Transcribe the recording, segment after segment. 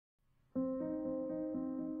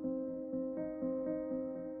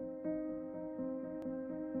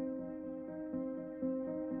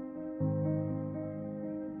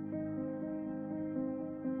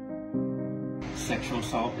Sexual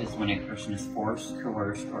assault is when a person is forced,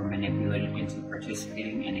 coerced, or manipulated into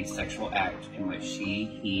participating in a sexual act in which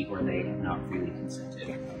she, he, or they have not freely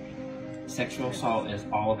consented. Sexual assault is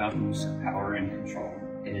all about the use of power and control.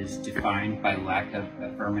 It is defined by lack of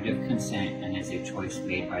affirmative consent and is a choice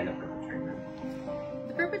made by the perpetrator.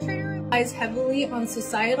 The perpetrator relies heavily on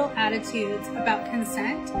societal attitudes about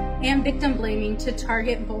consent and victim blaming to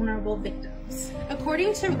target vulnerable victims.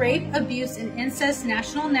 According to Rape, Abuse, and Incest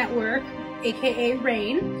National Network, aka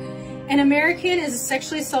RAIN, an American is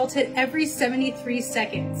sexually assaulted every 73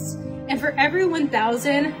 seconds. And for every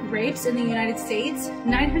 1,000 rapes in the United States,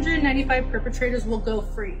 995 perpetrators will go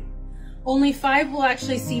free. Only 5 will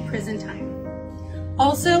actually see prison time.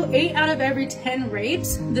 Also, 8 out of every 10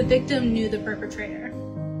 rapes, the victim knew the perpetrator.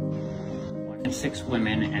 1 in 6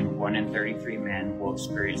 women and 1 in 33 men will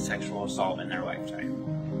experience sexual assault in their lifetime.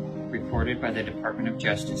 Reported by the Department of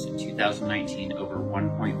Justice in 2019, over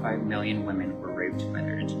 1.5 million women were raped by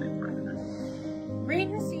their intimate partner.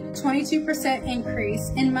 RAIN has seen a 22%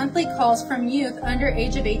 increase in monthly calls from youth under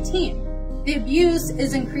age of 18. The abuse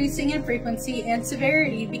is increasing in frequency and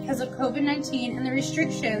severity because of COVID-19 and the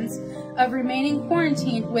restrictions of remaining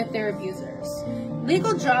quarantined with their abusers.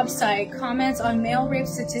 Legal Job Site comments on male rape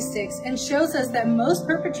statistics and shows us that most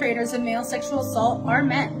perpetrators of male sexual assault are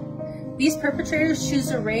men. These perpetrators choose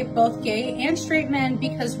to rape both gay and straight men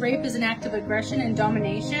because rape is an act of aggression and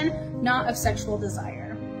domination, not of sexual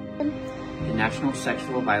desire. The National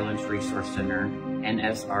Sexual Violence Resource Center,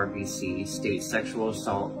 NSRVC, states sexual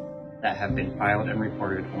assault that have been filed and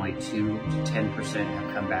reported, only 2 to 10%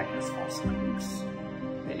 have come back as false claims.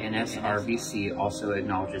 The NSRVC also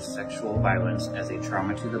acknowledges sexual violence as a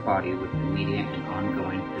trauma to the body with immediate and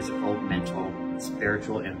ongoing physical, mental, and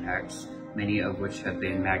spiritual impacts, many of which have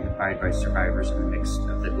been magnified by survivors in the midst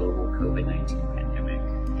of the global COVID-19 pandemic.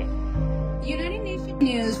 The United Nations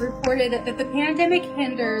News reported that the pandemic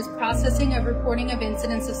hinders processing of reporting of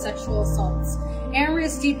incidents of sexual assaults and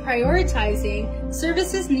risks deprioritizing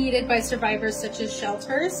services needed by survivors such as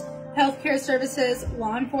shelters, healthcare services,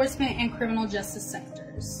 law enforcement, and criminal justice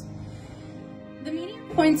sectors. The media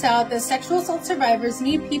points out that sexual assault survivors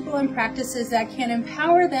need people and practices that can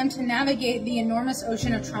empower them to navigate the enormous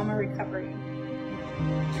ocean of trauma recovery.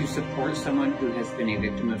 To support someone who has been a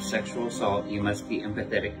victim of sexual assault, you must be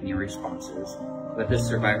empathetic in your responses. Let the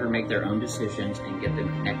survivor make their own decisions and get them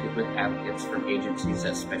connected with advocates from agencies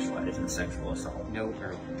that specialize in sexual assault.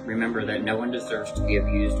 Remember that no one deserves to be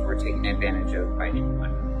abused or taken advantage of by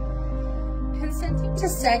anyone. Consenting to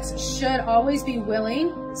sex should always be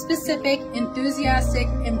willing, specific, enthusiastic,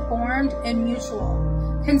 informed, and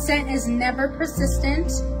mutual. Consent is never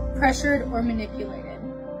persistent, pressured, or manipulated.